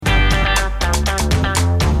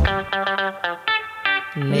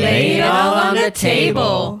Lay it all on the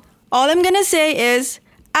table. All I'm gonna say is,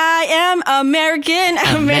 I am American.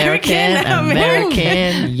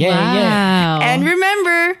 Yeah. And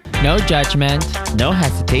remember, No judgment. No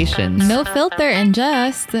hesitations. No filter and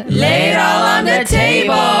just Lay it all on the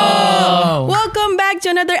table. welcome back to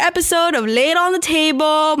another episode of Lay It On The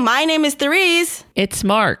Table. My name is Therese. It's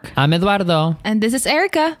Mark. I'm Eduardo. And this is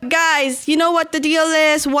Erica. Guys, you know what the deal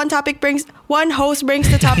is? One host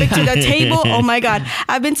brings the topic to the table. Oh my God.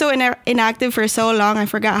 I've been so inactive for so long. I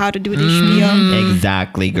forgot how to do the spiel.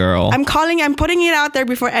 Exactly, girl. I'm putting it out there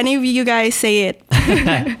before any of you guys say it.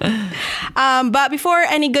 But before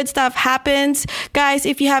any good stuff happens, guys,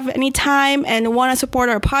 if you have any time and want to support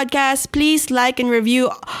our podcast, please like and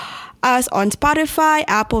review us on Spotify,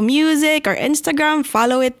 Apple Music, or Instagram.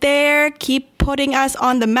 Follow it there. Keep putting us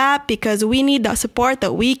on the map because we need the support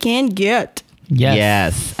that we can get.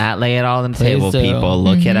 Yes. At Lay It All on the Table, do. people.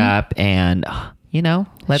 Look it up and,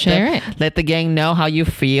 Share it. let the gang know how you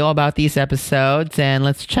feel about these episodes and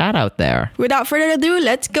let's chat out there. Without further ado,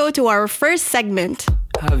 let's go to our first segment.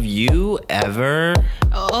 Have you ever?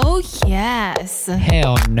 Oh, yes.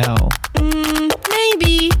 Hell no.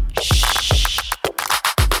 Maybe.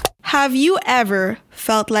 Have you ever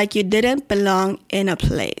felt like you didn't belong in a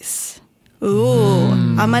place? Ooh,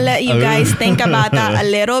 I'm gonna let you guys think about that a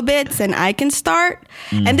little bit and I can start.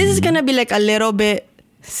 And this is gonna be like a little bit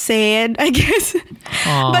sad, I guess.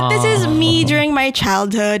 But this is me during my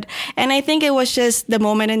childhood. And I think it was just the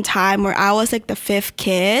moment in time where I was like the fifth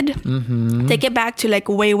kid. Take it back to like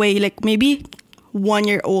way, like maybe 1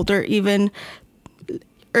 year older, even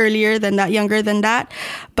earlier than that, younger than that.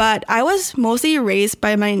 But I was mostly raised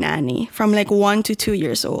by my nanny from like 1 to 2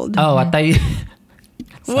 years old. Oh, I thought you...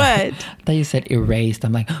 What? I thought you said erased.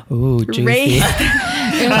 I'm like, ooh, juicy. Raised.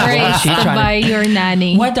 Erased by your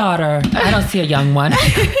nanny. What daughter? I don't see a young one.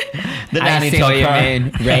 The I nanny see took what you her.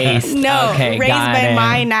 mean. Raised. No, Okay, raised got by it.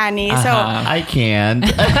 my nanny. So, I can't.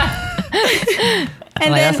 and Like,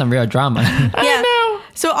 then, that's some real drama. yeah.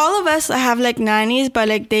 So all of us have like nannies, but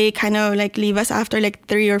like they kind of like leave us after like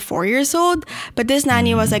 3 or 4 years old. But this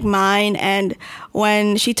nanny was like mine, and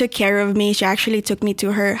when she took care of me, she actually took me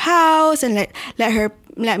to her house and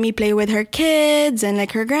let me play with her kids and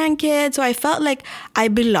like her grandkids. So I felt like I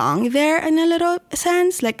belonged there in a little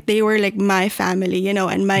sense. Like they were like my family,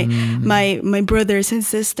 and my brothers and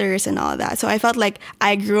sisters and all that. So I felt like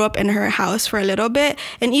I grew up in her house for a little bit.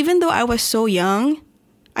 And even though I was so young,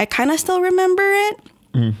 I kind of still remember it.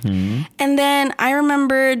 And then I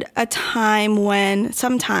remembered a time when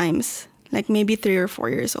sometimes, like maybe 3 or 4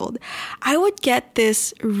 years old, I would get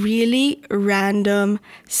this really random,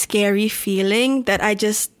 scary feeling that I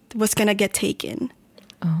just was gonna get taken.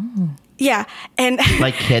 Oh. Yeah. And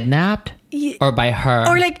Like kidnapped? Or by her.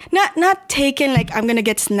 or like not taken, like I'm gonna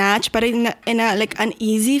get snatched, but in a like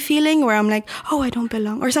uneasy feeling where I'm like, oh, I don't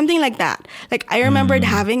belong, or something like that. Like I remembered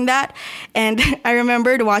having that, and I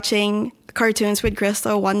remembered watching cartoons with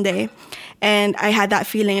Crystal one day, and I had that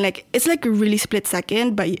feeling. Like it's like a really split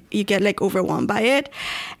second, but you get like overwhelmed by it.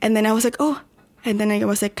 And then I was like, oh. And then I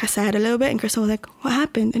was like sad a little bit, and Crystal was like, what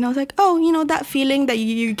happened? And I was like, oh, that feeling that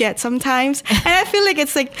you get sometimes. And I feel like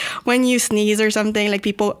it's like when you sneeze or something, like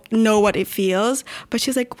people know what it feels. But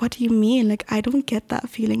she's like, what do you mean? Like, I don't get that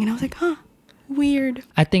feeling. And I was like, huh, weird.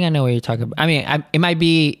 I think I know what you're talking about. I mean, it might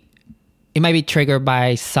be triggered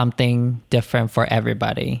by something different for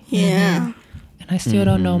everybody. Yeah. And I still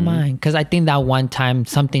don't know mine. Because I think that one time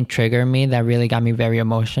something triggered me that really got me very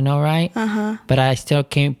emotional, right? But I still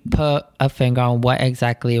can't put a finger on what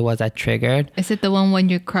exactly it was that triggered. Is it the one when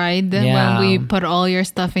you cried Yeah. when we put all your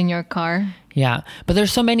stuff in your car? Yeah. But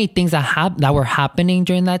there's so many things that were happening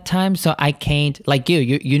during that time. So I can't, like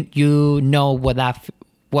you know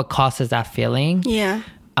what causes that feeling. Yeah.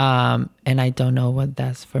 And I don't know what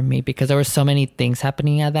that's for me because there were so many things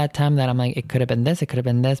happening at that time that I'm like, it could have been this, it could have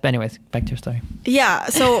been this. But anyways, back to your story. Yeah,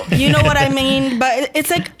 so you know what I mean, but it's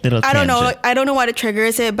like, Little I don't know, tangent. I don't know what it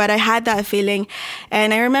triggers it, but I had that feeling,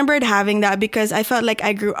 and I remembered having that because I felt like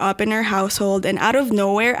I grew up in her household, and out of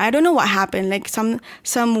nowhere, I don't know what happened, like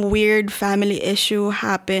some weird family issue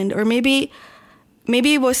happened, or maybe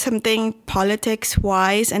it was something politics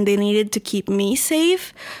wise and they needed to keep me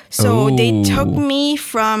safe. So they took me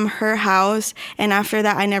from her house, and after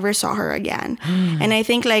that I never saw her again. And I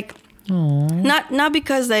think like not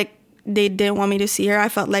because like they didn't want me to see her. I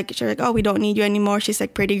felt like she's like, oh, we don't need you anymore. She's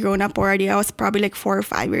like pretty grown up already. I was probably like 4 or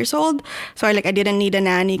 5 years old. So I didn't need a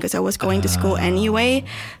nanny because I was going to school anyway.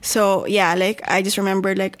 So yeah, like I just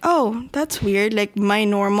remembered like, oh, that's weird. Like my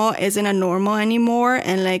normal isn't a normal anymore.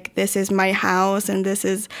 And like, this is my house and this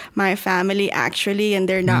is my family actually. And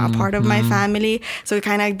they're not a part of my family. So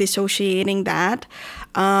kind of dissociating that.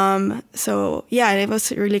 So yeah, it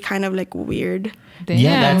was really kind of like weird.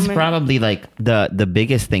 Yeah, that's probably like the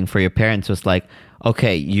biggest thing for your parents was like,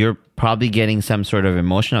 okay, you're probably getting some sort of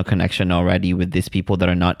emotional connection already with these people that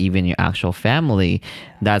are not even your actual family.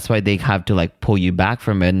 That's why they have to like pull you back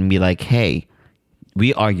from it and be like, hey,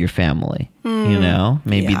 we are your family. You know,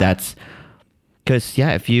 maybe that's because,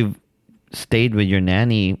 yeah, if you've stayed with your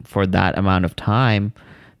nanny for that amount of time,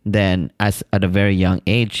 then at a very young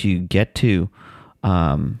age, you get to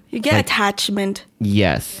you get attachment.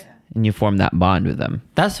 Yes. And you form that bond with them.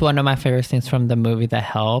 That's one of my favorite things from the movie The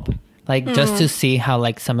Help. Like just to see how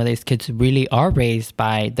like some of these kids really are raised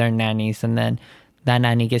by their nannies, and then that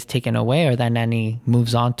nanny gets taken away or that nanny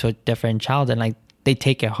moves on to a different child, and like they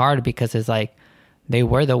take it hard because it's like they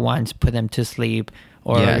were the ones put them to sleep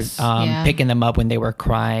or picking them up when they were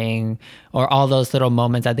crying, or all those little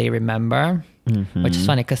moments that they remember. Which is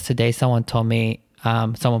funny because today someone told me,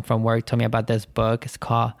 someone from work told me about this book. It's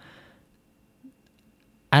called,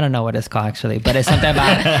 I don't know what it's called actually, but it's something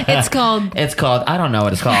about It's called I don't know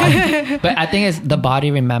what it's called. but I think it's The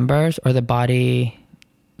Body Remembers, or The Body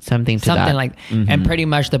something that. like and pretty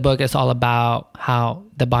much the book is all about how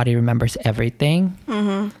the body remembers everything,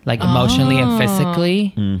 like emotionally and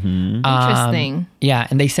physically. interesting. Yeah,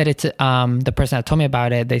 and they said it's the person that told me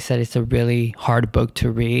about it, they said it's a really hard book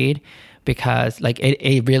to read because like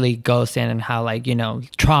it really goes in and how like, you know,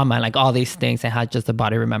 trauma and like all these things and how just the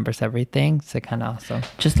body remembers everything. So kind of also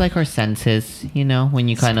just like our senses, you know, when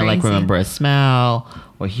you kind of like crazy. remember a smell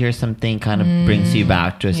or hear something, kind of brings you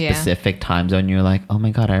back to a specific time zone. You're like, oh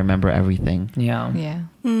my God, I remember everything. Yeah.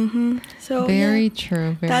 So Very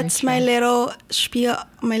true. Very that's true. my little spiel,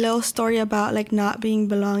 my little story about like not being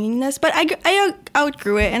belongingness. But I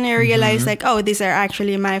outgrew it and I realized like, oh, these are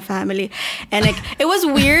actually my family. And like it was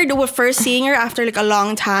weird with first seeing her after like a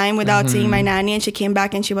long time without seeing my nanny, and she came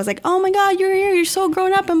back and she was like, oh my God, you're here, you're so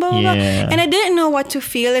grown up and blah blah blah. And I didn't know what to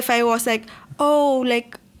feel, if I was like, oh,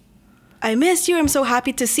 like I missed you, I'm so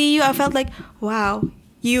happy to see you. I felt like, wow,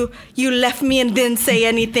 you left me and didn't say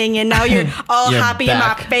anything, and now you're all You're happy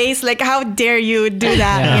back. in my face. Like, how dare you do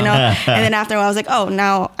that, you know? And then after a while, I was like, oh,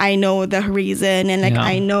 now I know the reason, and like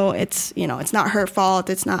I know it's, you know, it's not her fault.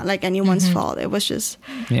 It's not like anyone's fault. It was just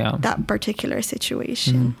that particular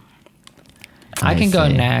situation. I can go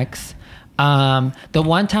see. next. The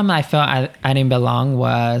one time I felt I didn't belong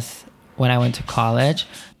was when I went to college.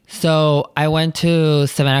 So I went to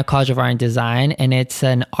Savannah College of Art and Design, and it's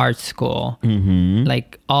an art school.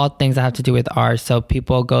 Like all things that have to do with art. So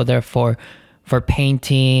people go there for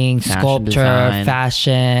painting, sculpture, design.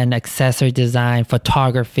 fashion, accessory design,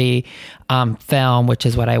 photography, film, which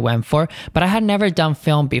is what I went for. But I had never done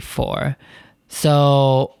film before.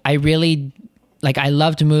 So I really, like, I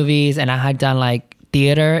loved movies, and I had done like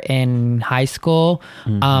theater in high school,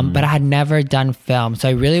 but I had never done film. So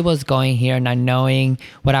I really was going here not knowing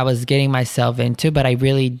what I was getting myself into, but I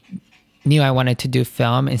really knew I wanted to do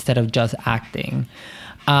film instead of just acting.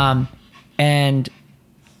 And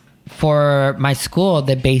for my school,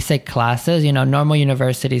 the basic classes, you know, normal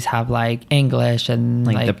universities have like English and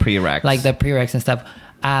Like the prereqs. Like the prereqs and stuff.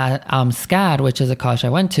 At SCAD, which is a college I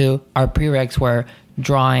went to, our prereqs were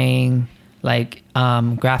drawing, like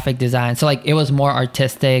graphic design. So like it was more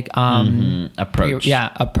artistic Approach.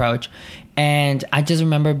 approach. And I just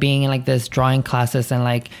remember being in like this drawing classes, and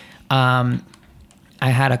like I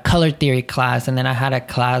had a color theory class, and then I had a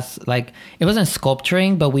class, like it wasn't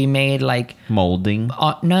sculpturing, but we made like Molding.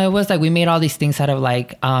 no, it was like we made all these things out of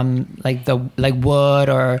like wood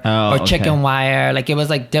or chicken wire. Like it was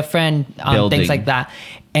like different Building. things like that.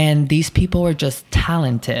 And these people were just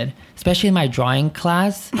talented, especially in my drawing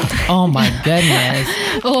class. Oh my goodness.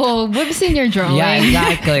 Oh, what's in your drawing? Yeah,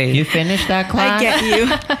 exactly. You finished that class? I get you.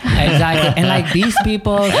 Exactly. And like these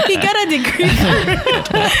people, He got a degree.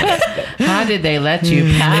 How did they let you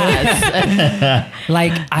pass?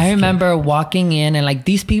 like I remember walking in, and like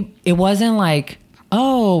these people, it wasn't like,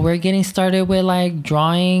 oh, we're getting started with like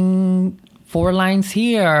drawing 4 lines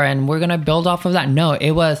here and we're gonna build off of that. No,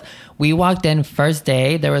 it was, we walked in first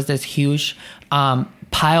day, there was this huge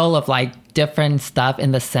pile of like different stuff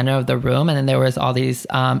in the center of the room, and then there was all these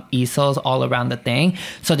easels all around the thing.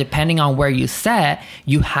 So depending on where you sat,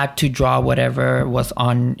 you had to draw whatever was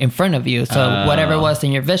on in front of you. So whatever was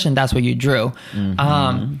in your vision, that's what you drew.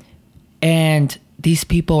 And these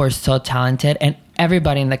people were so talented, and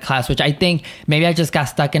everybody in the class, which I think maybe I just got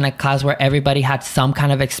stuck in a class where everybody had some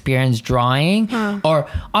kind of experience drawing. Or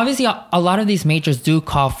obviously a lot of these majors do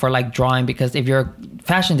call for like drawing, because if you're a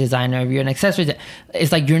fashion designer, if you're an accessory,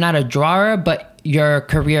 it's like you're not a drawer, but your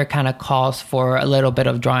career kind of calls for a little bit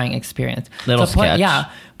of drawing experience.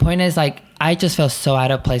 Point is, like, I just felt so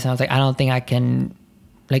out of place, and I was like, I don't think I can,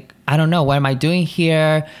 like, I don't know, what am I doing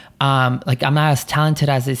here? Like, I'm not as talented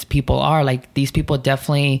as these people are. Like, these people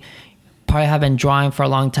definitely probably have been drawing for a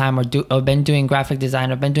long time, or been doing graphic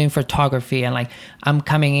design, or been doing photography, and like, I'm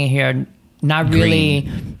coming in here not really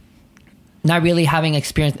having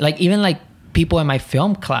experience. Like, even like people in my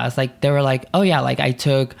film class, like, they were like, oh yeah, like, I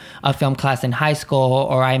took a film class in high school,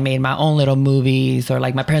 or I made my own little movies, or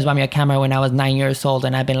like my parents bought me a camera when I was 9 years old,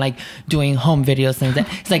 and I've been like doing home videos, and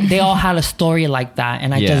it's like they all had a story like that,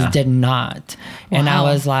 and I just did not. And I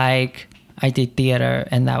was like, I did theater,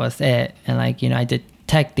 and that was it. And like, you know, I did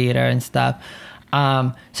tech theater and stuff.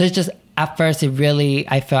 So it's just, at first,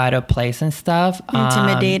 I felt out of place and stuff.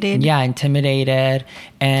 Intimidated. Intimidated.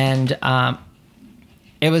 And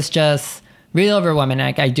it was just really overwhelming.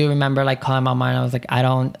 Like, I do remember like calling my mom, and I was like, I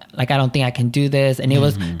don't think I can do this. And it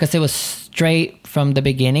was because it was straight from the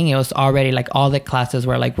beginning. It was already like all the classes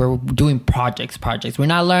were like, we're doing projects. We're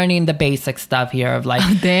not learning the basic stuff here of like,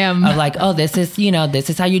 of like, oh, this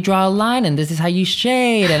is how you draw a line, and this is how you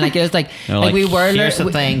shade. And like, it was like, like we were, here's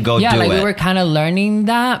the thing, go do like it. We were kind of learning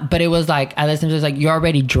that, but it was like, at the same time, it was like, you're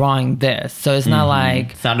already drawing this. So it's not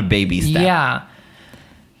like, it's not a baby step. Yeah.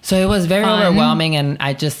 So it was very overwhelming, and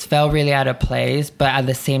I just felt really out of place. But at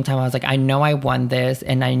the same time, I was like, I know I won this,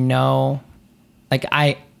 and I know, like,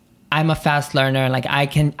 I'm a fast learner, and like, I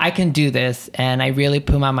can do this, and I really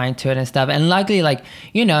put my mind to it and stuff. And luckily, like,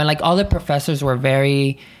 you know, and like all the professors were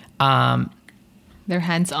very, they're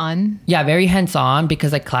hands-on. Yeah, very hands-on,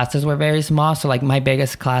 because like classes were very small. So like my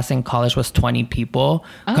biggest class in college was 20 people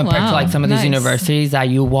compared to like some of these universities that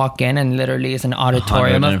you walk in and literally it's an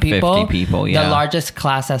auditorium of people. The largest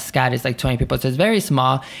class at SCAD is like 20 people. So it's very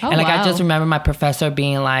small. And like, I just remember my professor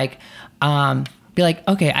being like,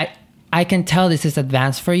 okay, I can tell this is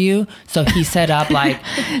advanced for you. So he set up like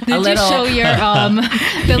Did you show your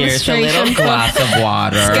here's a little glass of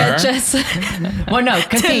water. Sketches. Well, no,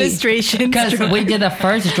 because we did the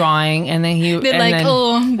first drawing, and then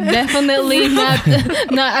definitely not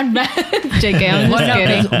advanced. JK, I'm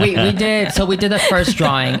just kidding. We did. So we did the first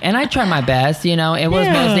drawing, and I tried my best. You know, it was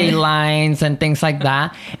mostly lines and things like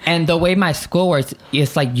that. And the way my school works,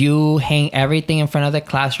 it's like you hang everything in front of the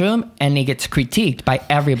classroom, and it gets critiqued by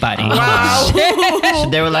everybody. Wow.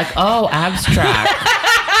 They were like, oh, abstract.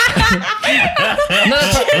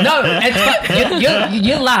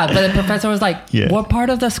 You laugh, but the professor was like, what part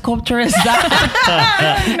of the sculpture is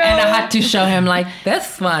that? And I had to show him like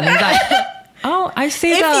this one. He's like, oh, I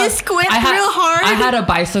see if you squint real hard. I had a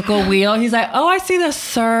bicycle wheel. He's like, oh, I see the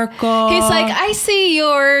circle. He's like, I see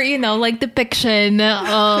your, like depiction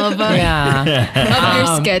of your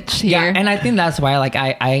sketch here. Yeah, and I think that's why like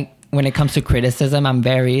I when it comes to criticism, I'm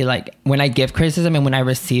very like, when I give criticism and when I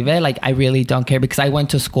receive it, like I really don't care, because I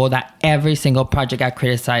went to school that every single project got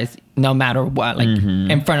criticized no matter what, like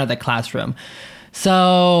in front of the classroom.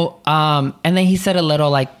 So, and then he said a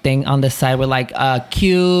little like thing on the side with like a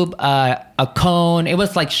cube, a cone. It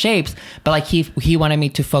was like shapes, but like he wanted me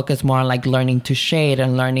to focus more on like learning to shade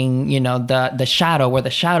and learning, the shadow, where the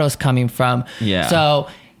shadow's coming from. Yeah. So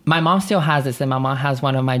my mom still has this, and my mom has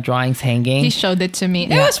one of my drawings hanging. He showed it to me.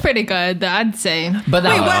 Yeah. It was pretty good, I'd say. But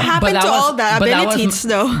what happened to all the abilities,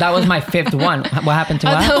 though? That was my fifth one. What happened to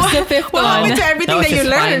what? That was the fifth one. What happened to everything that you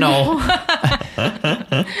learned?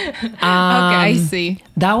 Okay, I see.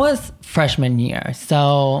 That was freshman year.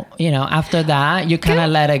 So, after that, you kind of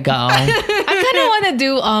let it go. I kind of want to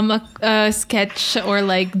do a sketch or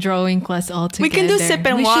like drawing class all together. We can do sip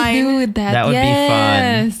and wine. We should do that. That would be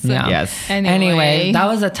fun. Yeah. Yes. Anyway, that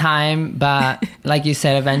was a time, but like you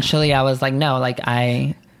said, eventually I was like, no, like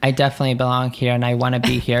I definitely belong here and I want to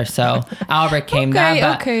be here. So I overcame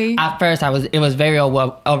that. But at first it was very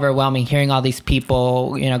overwhelming hearing all these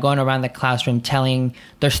people, going around the classroom telling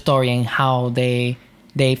their story and how they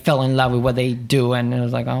fell in love with what they do. And it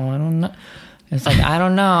was like, oh, I don't know. It's like, I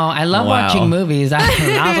don't know. I love watching movies.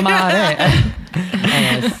 That's about it.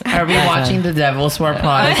 Anyways, are we watching The Devil's Wear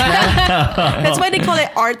Prada? That's why they call it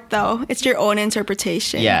art, though. It's your own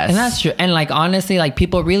interpretation. Yes. And that's true. And like, honestly, like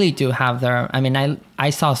people really do have I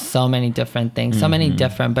saw so many different things, so many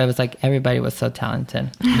different, but it was like everybody was so talented.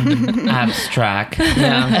 Abstract.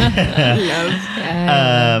 Yeah.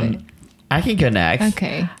 I can go next.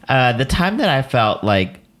 Okay. The time that I felt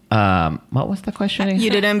like what was the question again? You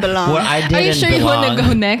didn't belong. Well, I didn't Are you sure you want to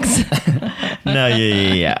go next? No,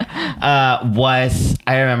 yeah. Was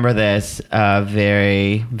I remember this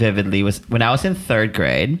very vividly? Was when I was in 3rd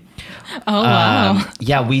grade. Oh, wow.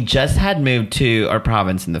 Yeah, we just had moved to our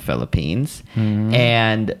province in the Philippines,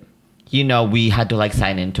 and we had to like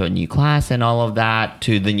sign into a new class and all of that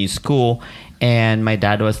to the new school. And my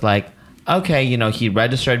dad was like, okay, he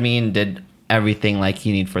registered me and did everything like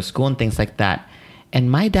you need for school and things like that.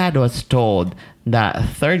 And my dad was told that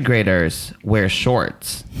 3rd graders wear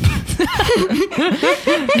shorts.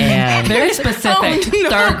 And Very specific.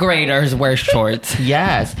 3rd graders wear shorts.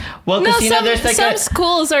 yes. Well, No, because there's like some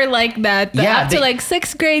schools are like that. Yeah, Up to like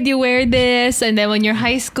 6th grade, you wear this, and then when you're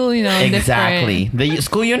high school, exactly different. the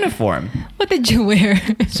school uniform. What did you wear?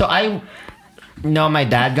 So my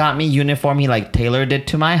dad got me uniform. He like tailored it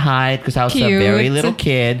to my height because I was a very Cute. little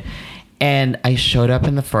kid. And I showed up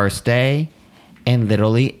in the first day, and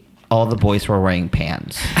literally all the boys were wearing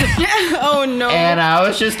pants. Oh no. And I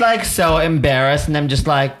was just like so embarrassed, and I'm just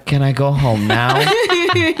like, can I go home now?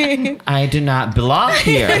 I do not belong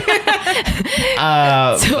here.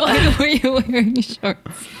 So why were you wearing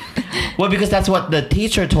shorts? Well, because that's what the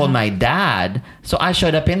teacher told my dad. So I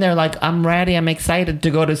showed up in there like, I'm ready, I'm excited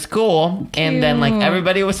to go to school. And then like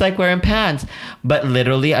everybody was like wearing pants. But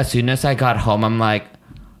literally as soon as I got home, I'm like,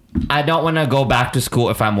 I don't want to go back to school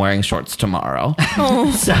if I'm wearing shorts tomorrow.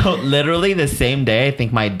 So literally the same day, I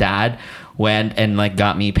think my dad went and like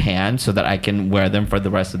got me pants so that I can wear them for the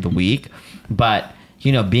rest of the week. But,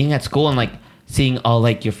 being at school and like seeing all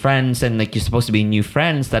like your friends and like you're supposed to be new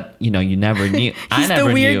friends that, you never knew. He's I never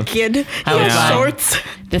the weird knew. kid. He I was has like, shorts.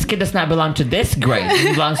 This kid does not belong to this grade.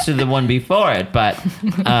 He belongs to the one before it. But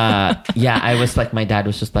I was like, my dad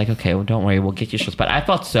was just like, okay, well, don't worry, we'll get you shorts. But I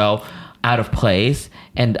felt so out of place,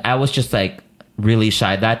 and I was just like really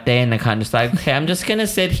shy that day, and I kind of just like, okay, I'm just gonna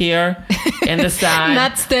sit here in the side,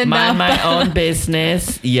 Not stand mind up. my own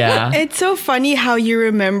business. Yeah. It's so funny how you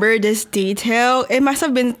remember this detail. It must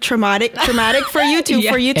have been traumatic for you to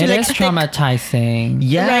Yeah. for you to It like is stick traumatizing.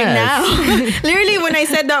 Yes. right now. Literally, when I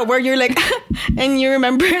said that word, you're like, and you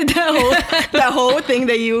remember the whole thing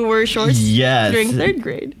that you wore shorts Yes. during 3rd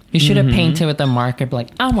grade. You should have painted with a marker, be like,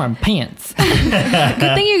 I'm wearing pants.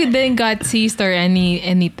 Good thing you didn't got seized or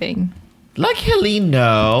anything. Luckily,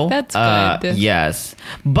 no. That's good. Yes.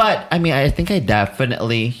 But, I mean, I think I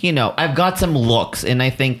definitely, I've got some looks. And I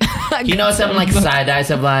think, some like side eyes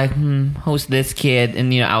of like, who's this kid?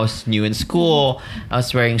 And, I was new in school. I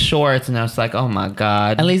was wearing shorts. And I was like, oh my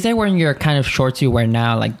God. At least they weren't your kind of shorts you wear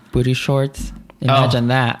now, like booty shorts. Imagine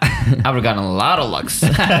that. I would have gotten a lot of looks.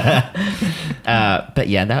 But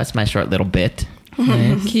yeah, that was my short little bit.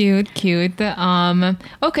 Cute.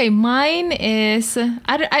 Okay, mine is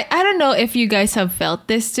I don't know if you guys have felt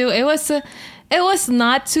this too. It was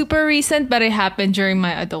not super recent, but it happened during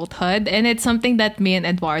my adulthood, and it's something that me and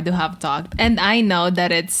Eduardo have talked, and I know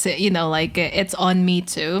that it's it's on me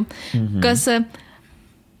too, because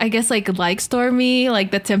I guess like Stormy, like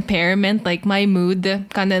the temperament, like my mood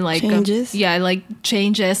kind of like Changes?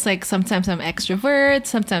 changes. Like sometimes I'm extrovert,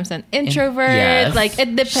 sometimes I'm introvert. Yes. Like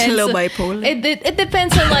it depends. Slow bipolar. It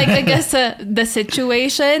depends on like I guess the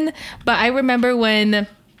situation. But I remember when.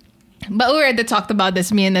 But we already talked about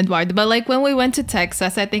this, me and Eduardo. But like when we went to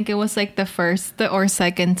Texas, I think it was like the first or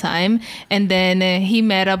second time, and then he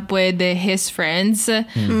met up with his friends.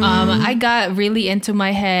 I got really into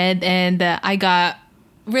my head, and I got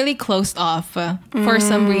really closed off for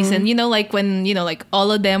some reason, like when like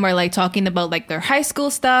all of them are like talking about like their high school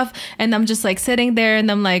stuff, and I'm just like sitting there and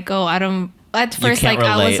I'm like, oh, I don't at first like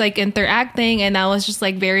I was like interacting and I was just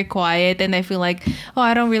like very quiet, and I feel like, oh,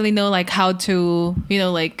 I don't really know like how to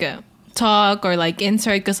talk or like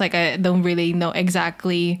insert, because like I don't really know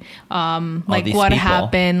exactly like what people.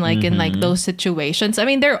 happened like in like those situations. I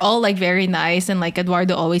mean, they're all like very nice, and like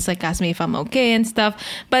Eduardo always like asked me if I'm okay and stuff,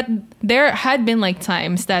 but there had been like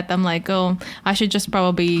times that I'm like, oh, I should just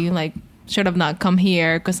probably like should have not come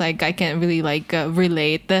here, because like I can't really like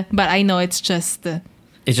relate, but I know it's just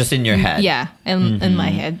in your head. yeah, in my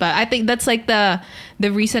head. But I think that's like the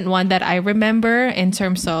recent one that I remember in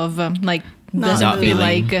terms of like doesn't Not feel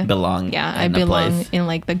feeling like belong I in a belong place. in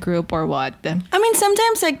like the group or what. I mean,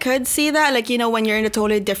 sometimes I could see that, like, when you're in a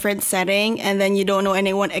totally different setting and then you don't know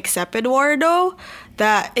anyone except Eduardo,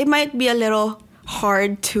 that it might be a little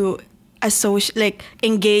hard to like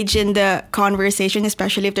engage in the conversation,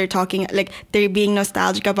 especially if they're talking like they're being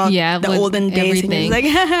nostalgic about the with olden days. everything. And it's like,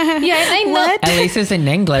 Yeah, and I know. What? At least it's in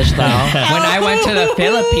English though. When I went to the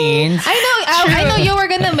Philippines, I know you were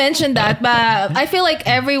gonna mention that, but I feel like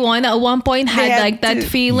everyone at one point They had had like that to.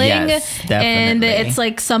 feeling, Yes, and definitely. it's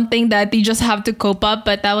like something that you just have to cope up.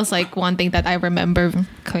 But that was like one thing that I remember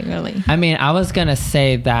clearly. I mean, I was gonna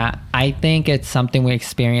say that I think it's something we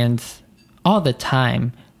experience all the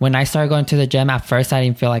time. When I started going to the gym, at first I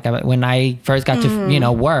didn't feel like when I first got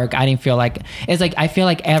to work, I didn't feel like it's like I feel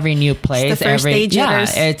like every new place, the first day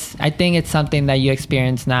jitters. I think it's something that you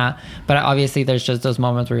experience now. But obviously, there's just those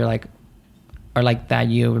moments where you're like, or like that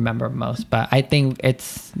you remember most. But I think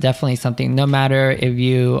it's definitely something. No matter if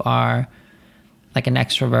you are like an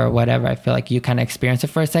extrovert or whatever, I feel like you kind of experience it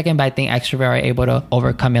for a second. But I think extroverts are able to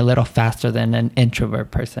overcome it a little faster than an introvert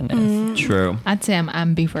person is. True. I'd say I'm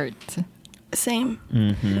ambivert. Same.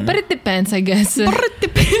 But it depends, I guess.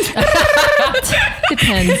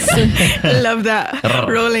 Depends. Love that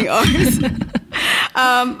rolling R's.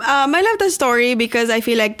 I love the story because I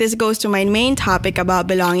feel like this goes to my main topic about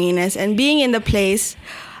belongingness and being in the place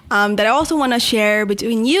that I also want to share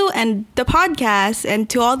between you and the podcast and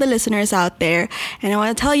to all the listeners out there. And I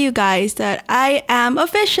want to tell you guys that I am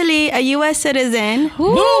officially a U.S. citizen.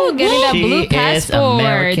 Ooh, getting that She blue is passport.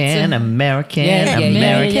 American. Yeah,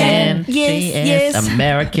 American. yeah. She Yes, is yes.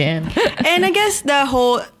 American. And I guess the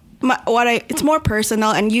whole it's more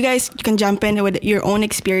personal, and you guys can jump in with your own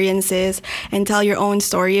experiences and tell your own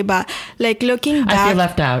story. But like looking I back, feel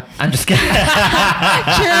left out. I'm just kidding.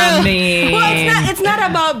 I mean, well, it's not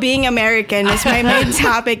about being American. It's my main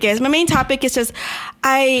topic is. My main topic is just,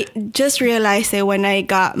 I just realized that when I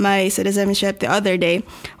got my citizenship the other day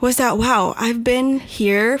was that, wow, I've been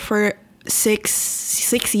here for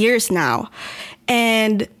six years now.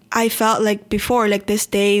 And I felt like before, like this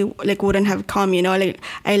day, like wouldn't have come, you know, like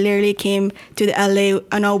I literally came to the LA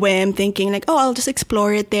on a whim thinking like, oh, I'll just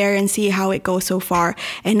explore it there and see how it goes so far.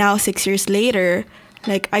 And now 6 years later,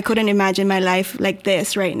 like I couldn't imagine my life like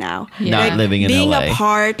this right now. Yeah. Not Like, living in being LA.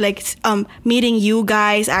 apart, like meeting you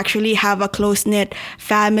guys, actually have a close knit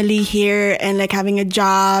family here, and like having a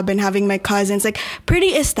job and having my cousins, like pretty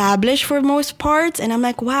established for most parts. And I'm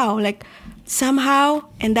like, wow, like somehow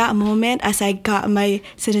in that moment, as I got my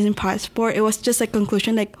citizen passport, it was just a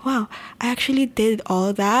conclusion like, wow, I actually did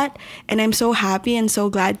all that, and I'm so happy and so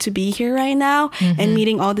glad to be here right now and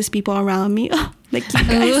meeting all these people around me. Like you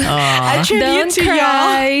guys, I tribute Don't to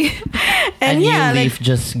cry. y'all. And yeah, your like leaf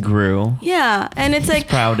just grew. yeah, and it's like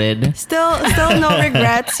Sprouted. still no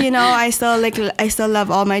regrets, you know. I still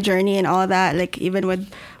love all my journey and all that, like even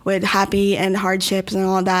with happy and hardships and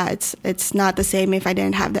all that, it's not the same if I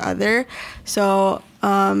didn't have the other. So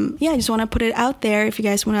yeah, I just want to put it out there if you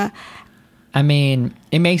guys want to. I mean,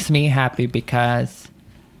 it makes me happy because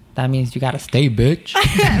that means you gotta stay, bitch.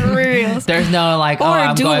 Real. There's no like, Or oh,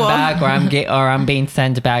 I'm duo. going back, or I'm being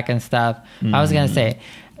sent back and stuff. I was gonna say,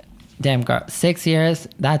 damn girl, 6 years,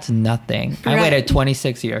 that's nothing. I Right. waited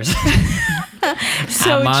 26 years.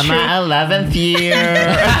 So I'm on true. my 11th year.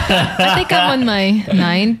 I think I'm on my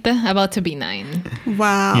 9th, about to be 9.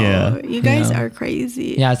 Wow, Yeah. you guys Yeah. are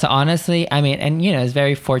crazy. Yeah, so honestly, I mean, and you know, it's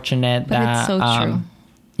very fortunate But that it's so true.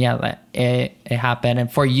 Yeah, that it happened,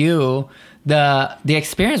 and for you, the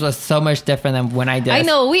experience was so much different than when I did. I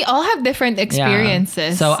know, we all have different Yeah.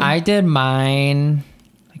 experiences. So I did mine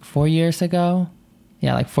like 4 years ago.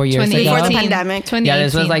 Yeah, like 4 years ago. Before the pandemic. 2018. Yeah,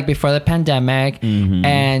 this was like before the pandemic.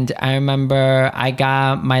 And I remember I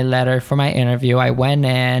got my letter for my interview. I went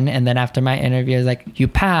in, and then after my interview, it was like, you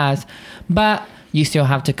passed, but you still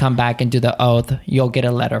have to come back and do the oath. You'll get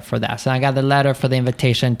a letter for that. So I got the letter for the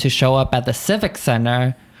invitation to show up at the Civic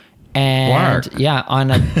Center. And Work. yeah,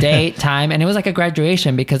 on a date time. And it was like a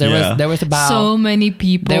graduation because there was about so many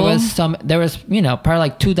people. there was you know, probably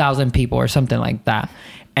like 2,000 people or something like that.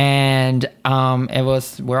 And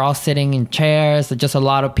we're all sitting in chairs, just a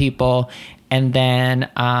lot of people. And then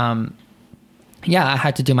I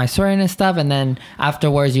had to do my swearing and stuff, and then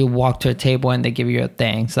afterwards you walk to a table and they give you a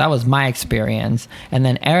thing. So that was my experience. And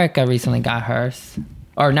then Erica recently got hers,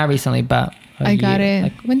 or not recently, but I got it.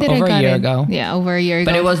 like When did I over got a year it? ago. Yeah, over a year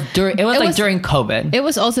ago. But it was during COVID. It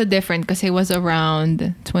was also different because it was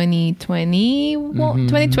around 2020, Mm-hmm.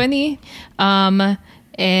 2020.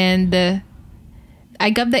 And I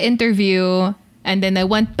got the interview, and then I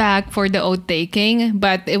went back for the oath taking,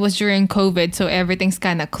 but it was during COVID, so everything's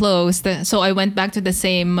kind of closed. So I went back to the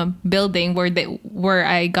same building where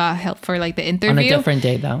I got help for like the interview. On a different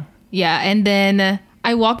day though. Yeah, and then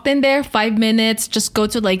I walked in there 5 minutes, just go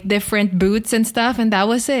to like different booths and stuff, and that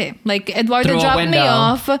was it. Like Eduardo Through a dropped me window.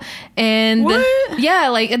 off, and What? yeah,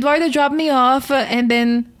 like Eduardo dropped me off, and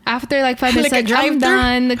then after like 5 minutes, Like a like I'm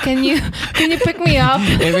drive-thru? done. Can you pick me up?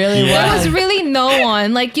 It really There was. was really no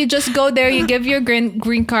one. Like you just go there, you give your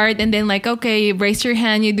green card, and then like okay, you raise your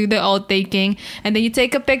hand, you do the oath taking, and then you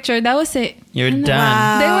take a picture. That was it. You're done.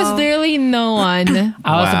 Wow. There was literally no one.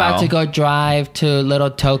 I was Wow. about to go drive to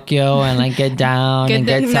Little Tokyo and like get down and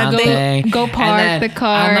get something. go And park then the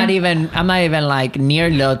car. I'm not even like near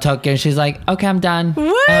Little Tokyo. She's like, okay, I'm done.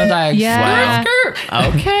 What? I was like, Yeah.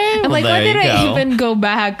 Okay. I'm well, like, why there did you I go. even go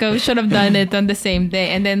back? I should have done it on the same day.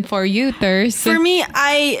 And then for you, Thurs. For me,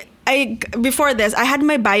 I before this, I had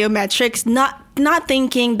my biometrics, not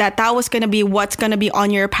thinking that was gonna be what's gonna be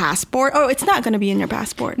on your passport. Oh, it's not gonna be in your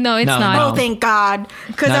passport. No, it's No, not. Oh, thank God,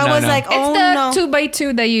 because No, I no, was no. like, It's oh the no.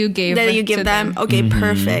 2x2 that you gave. That you give to them. Okay,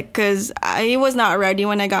 perfect. Because I was not ready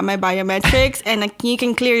when I got my biometrics, and like, you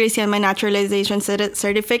can clearly see on my naturalization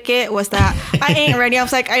certificate was that I ain't ready. I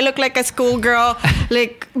was like, I look like a schoolgirl,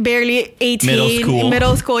 like barely 18. Middle school.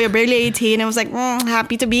 Middle school, you're barely 18. I was like,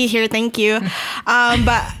 happy to be here. Thank you.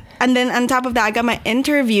 But and then on top of that, I got my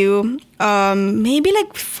interview. Maybe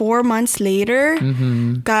like 4 months later.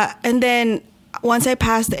 And then once I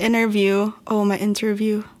passed the interview, my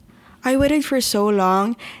interview. I waited for so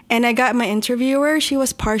long, and I got my interviewer. She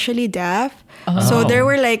was partially deaf, so there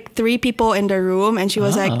were like 3 people in the room, and she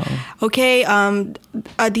was like, "Okay,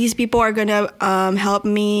 these people are gonna help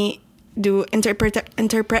me do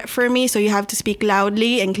interpret for me. So you have to speak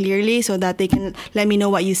loudly and clearly so that they can let me know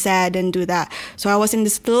what you said and do that." So I was in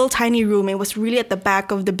this little tiny room. It was really at the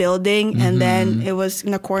back of the building, and then it was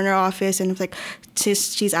in a corner office, and it was like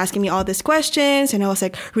she's asking me all these questions, and I was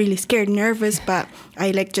like really scared, nervous, but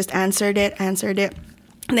I like just answered it.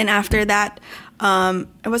 And then after that,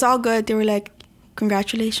 it was all good. They were like,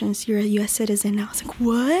 "Congratulations, you're a U.S. citizen." I was like,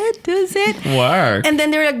 "What is it?" Work. And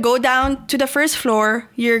then they were like, "Go down to the first floor.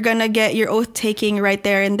 You're gonna get your oath taking right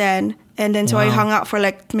there and then." And then so I hung out for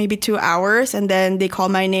like maybe 2 hours, and then they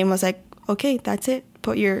called my name. I was like, "Okay, that's it.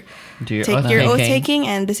 Put your Do your take oath your oath taking. taking,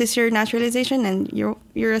 and this is your naturalization, and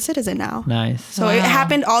you're a citizen now." nice. So it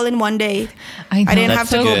happened all in one day. I know, didn't that's have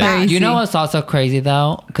to so go good. back. You know what's also crazy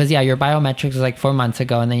though? Because your biometrics was like 4 months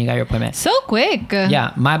ago, and then you got your appointment. So quick. Yeah,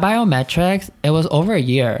 my biometrics, it was over a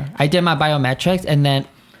year. I did my biometrics, and then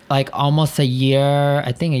like almost a year,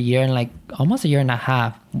 I think a year and like almost a year and a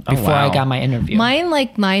half before I wow. got my interview. Mine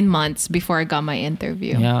like 9 months before I got my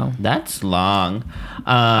interview. Yeah. That's long.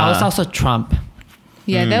 I was also Trump.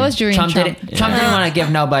 Yeah, that was during Trump, Trump. didn't want to give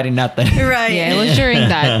nobody nothing. Right. Yeah, it was during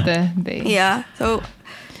that day. Yeah. So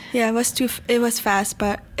yeah, it was fast,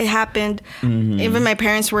 but it happened. Even my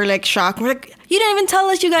parents were like shocked. We're like, "You didn't even tell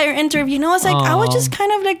us you got your interview." And I was like, I was just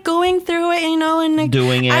kind of like going through it, and like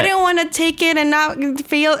Doing it. I didn't want to take it and not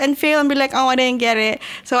fail and be like, "Oh, I didn't get it."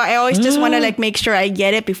 So I always just want to like make sure I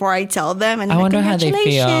get it before I tell them. And I like, wonder how they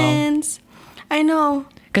feel. "Congratulations." I know.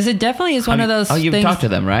 Because it definitely is one of those you've things. talked to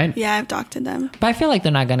them, right? Yeah, I've talked to them. But I feel like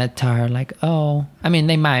they're not going to tell her like, oh, I mean,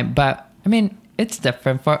 they might, but I mean, it's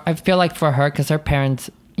different I feel like for her, because her parents,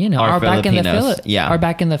 Are are back in the Filipinos, yeah. are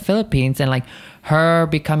back in the Philippines, and like her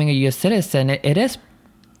becoming a U.S. citizen, it is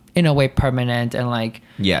in a way permanent, and like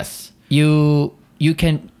Yes. you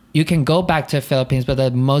can go back to the Philippines, but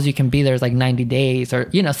the most you can be there is like 90 days or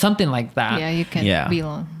something like that. Yeah, you can Yeah. be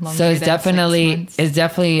longer So it's than 6 months.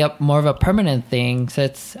 definitely more of a permanent thing. So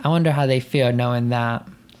I wonder how they feel knowing that,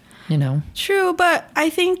 True, but I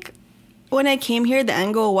think when I came here, the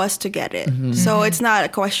end goal was to get it. So it's not a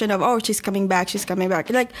question of, she's coming back.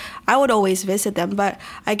 Like, I would always visit them, but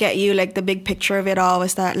I get you, like, the big picture of it all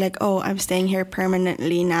was that, like, I'm staying here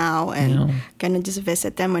permanently now and gonna just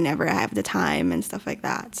visit them whenever I have the time and stuff like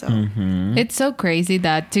that. So It's so crazy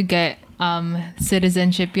that to get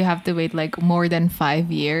citizenship, you have to wait like more than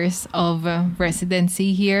 5 years of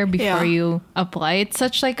residency here before Yeah. you apply. It's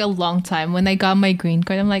such like a long time. When I got my green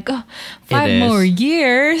card, I'm like, 5 is. more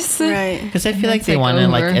years. right. Because I feel like That's they like want to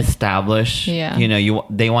like over. establish, Yeah.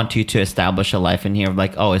 they want you to establish a life in here of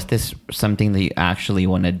like, is this something that you actually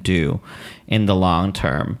want to do in the long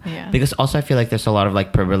term? Yeah. Because also I feel like there's a lot of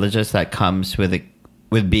like privileges that comes with it.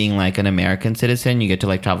 With being like an American citizen, you get to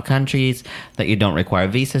like travel countries that you don't require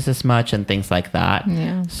visas as much and things like that.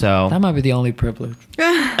 Yeah. So that might be the only privilege.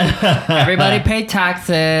 Everybody pay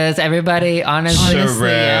taxes. Everybody, honestly.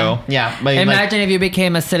 true. Yeah. But Imagine if you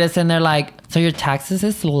became a citizen, they're like, so your taxes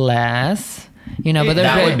is less. But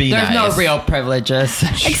That would be there's no nice. real privileges.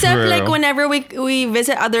 Except True. like whenever we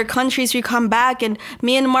visit other countries, we come back and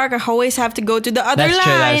me and Mark always have to go to the other That's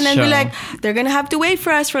true, line that's and be true. like, they're gonna have to wait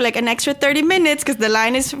for us for like an extra 30 minutes because the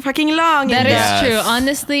line is fucking long. That and is Yes. true.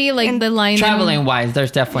 Honestly, like And the line Traveling wise,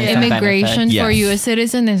 there's definitely some immigration benefits. for Yes. U.S.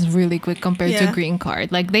 citizen is really quick compared to Yeah. green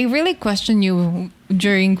card. Like they really question you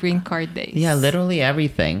during green card days. Yeah, literally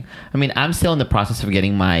everything. I mean, I'm still in the process of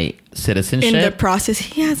getting my citizenship. in the process,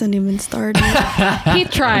 he hasn't even started. He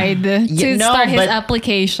tried to no, start his but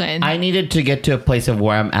application. I needed to get to a place of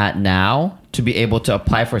where I'm at now to be able to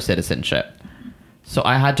apply for citizenship. So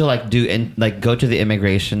I had to go to the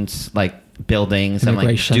immigrations buildings and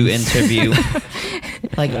do interview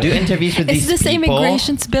do interviews with Is these this people.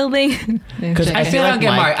 immigrations building? 'Cause I feel feel like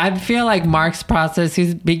like Mark. I feel like Mark's process.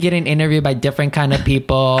 He's be getting interviewed by different kind of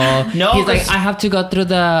people. No, he's like, 'cause- I have to go through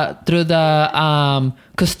the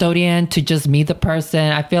custodian to just meet the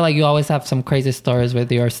person. I feel like you always have some crazy stories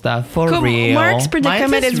with your stuff. For Come- real. Mark's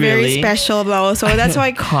predicament Mine's is very really special though, so that's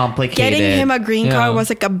why complicated. getting him a green Yeah. card was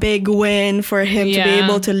like a big win for him to be Yeah.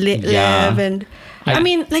 able to Yeah. live. And I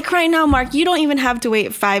mean, like right now, Mark, you don't even have to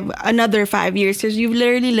wait another 5 years because you've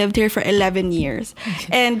literally lived here for 11 years,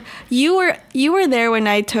 and you were there when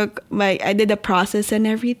I did the process and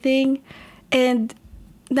everything, and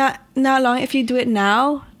not long. If you do it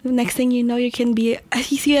now, the next thing you know, you can be a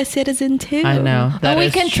U.S. citizen too. I know. That And we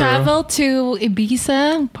is can true. travel to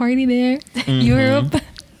Ibiza, party there, Europe.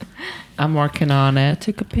 I'm working on it.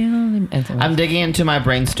 Took a pill. I'm digging into my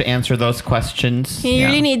brains to answer those questions. He Yeah.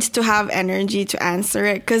 really needs to have energy to answer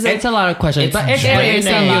it because It's a lot of questions, It's but it's draining.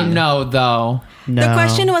 everything you know, though. No. the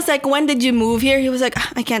question was like, when did you move here? He was like,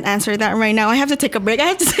 I can't answer that right now. I have to take a break. I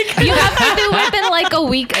have to take a You have to do it in like a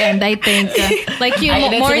weekend, I think. Like you It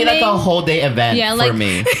needs to morning. be like a whole day event Yeah, for like-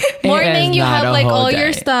 me. Morning, is you not have a like whole all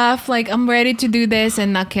your day. stuff. Like I'm ready to do this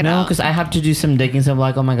and knock it No, out. because I have to do some digging. So I'm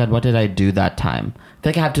like, oh my god, what did I do that time? I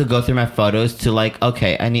think I have to go through my photos to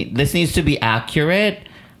okay, this needs to be accurate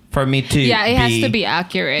for me to. Yeah, it has to be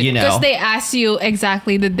accurate you know. because they ask you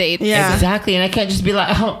exactly the date. Yeah. Exactly, and I can't just be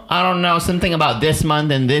like, oh, I don't know, something about this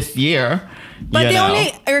month and this year. But you they know?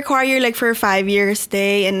 only require you like for a 5 year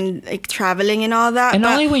stay and like traveling and all that. And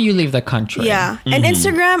but, only when you leave the country. yeah. And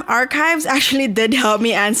Instagram archives actually did help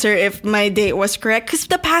me answer if my date was correct. Because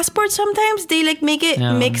the passport sometimes they like make it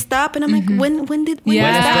Yeah. mixed up. And I'm like, when did Yeah.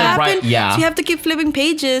 that When's the happen? right- yeah. So you have to keep flipping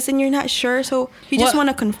pages and you're not sure. So you just What- want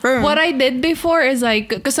to confirm. What I did before is like,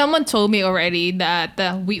 because someone told me already that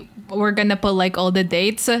we're gonna put like all the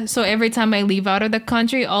dates. So every time I leave out of the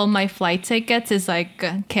country, all my flight tickets is like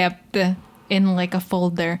kept in like a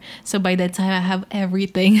folder. So by the time I have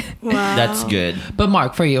everything, Wow. That's good. But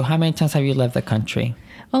Mark, for you, how many times have you left the country?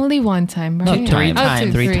 only one time, right? No, three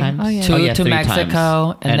times. Three times. Oh, yeah. Two Oh, yeah, to 3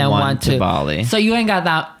 Mexico times. and then one to Bali. So you ain't got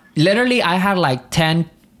that. Literally, I had like 10,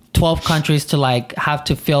 12 countries to like have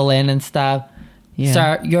to fill in and stuff. Yeah.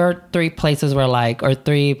 So your 3 places were like, or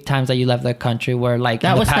 3 times that you left the country were like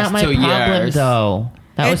That in was the past not my 2 problem, years. though.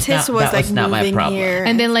 That was his not, was that like was not my moving problem. here.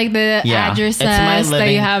 And then like the Yeah. addresses It's my that you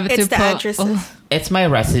living- have to It's the put. addresses. Oh. It's my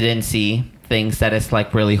residency things that is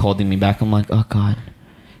like really holding me back. I'm like, oh god,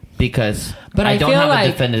 because But I I don't feel have like-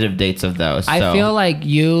 the definitive dates of those. I so. feel like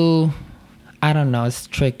you, I don't know, it's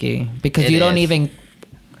tricky because It you don't is. even,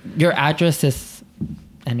 your address is,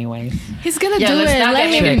 anyways. He's gonna yeah, do let's it. not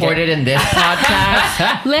Let get me him, reported in this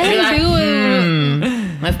podcast. let Be him like, do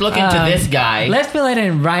it. Let's look into this guy. Let's fill it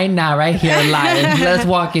in right now, right here, live. Let's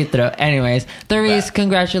walk you through. Anyways, Therese,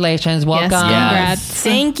 congratulations. Welcome. Yes, congrats.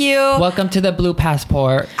 Thank you. Welcome to the Blue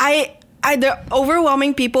Passport. The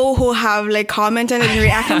overwhelming people who have like commented and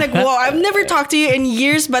reacted like, whoa, I've never talked to you in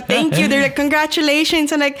years, but thank you. They're like,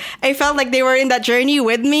 congratulations. And like, I felt like they were in that journey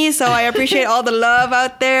with me. So I appreciate all the love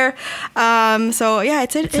out there. So yeah,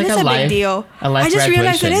 it like is a a life- big deal. a life I just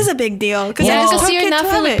realized it graduation. is a big deal. Because Yeah, I just because took you're it not to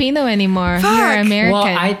have it. Filipino anymore. Fuck. You're American. Well,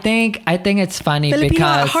 I think it's funny Filipino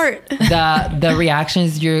at because heart. the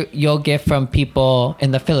reactions you'll get from people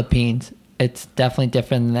in the Philippines, it's definitely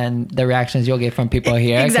different than the reactions you'll get from people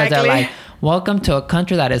here. Because Exactly. they're like, welcome to a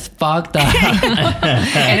country that is fucked up.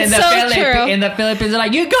 And It's so true. in the Philippines, they're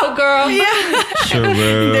like, you go, girl. True.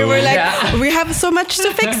 They were like, Yeah. we have so much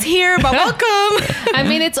to fix here, but welcome. I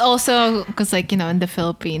mean, it's also because, like, in the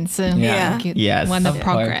Philippines, Yeah. like, you Yes. want to Of course.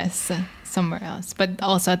 progress somewhere else. But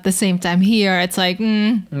also at the same time, here, it's like,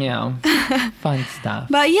 Yeah. Fun stuff.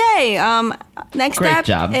 But yay! Next Great step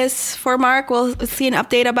job. is for Mark. We'll see an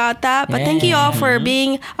update about that. But thank you all for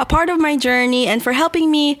being a part of my journey and for helping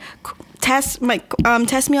me test me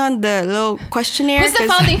on the little questionnaire. who's the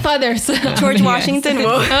 'cause founding fathers? George Washington.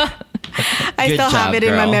 Whoa. I Good still have job, it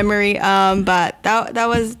in my girl. memory. But that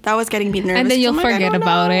was getting me nervous. And then you'll I'm like, I forget don't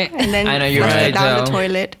about know. it. And then I know you're flush it right, down the though.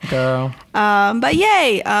 toilet. Girl. But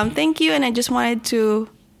yay. Thank you. And I just wanted to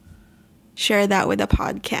share that with the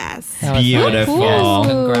podcast. That was Beautiful. nice. Yes, Ooh,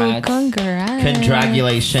 congrats. Congrats.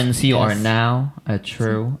 Congratulations, you are Yes. now a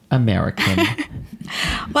true American.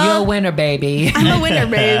 You're a winner, baby. I'm a winner,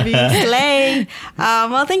 baby. Slay.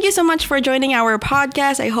 Well, thank you so much for joining our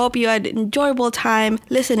podcast. I hope you had an enjoyable time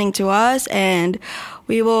listening to us, and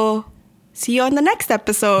we will see you on the next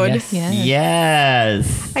episode. Yes. Yeah.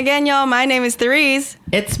 Yes. Again, y'all, my name is Therese.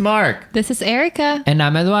 It's Mark. This is Erica. And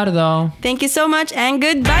I'm Eduardo. Thank you so much, and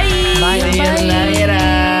goodbye. Bye. See you later.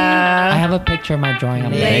 I have a picture of my drawing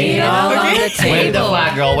on the Later. table. Okay. Wave the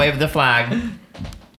flag, girl. Wave the flag.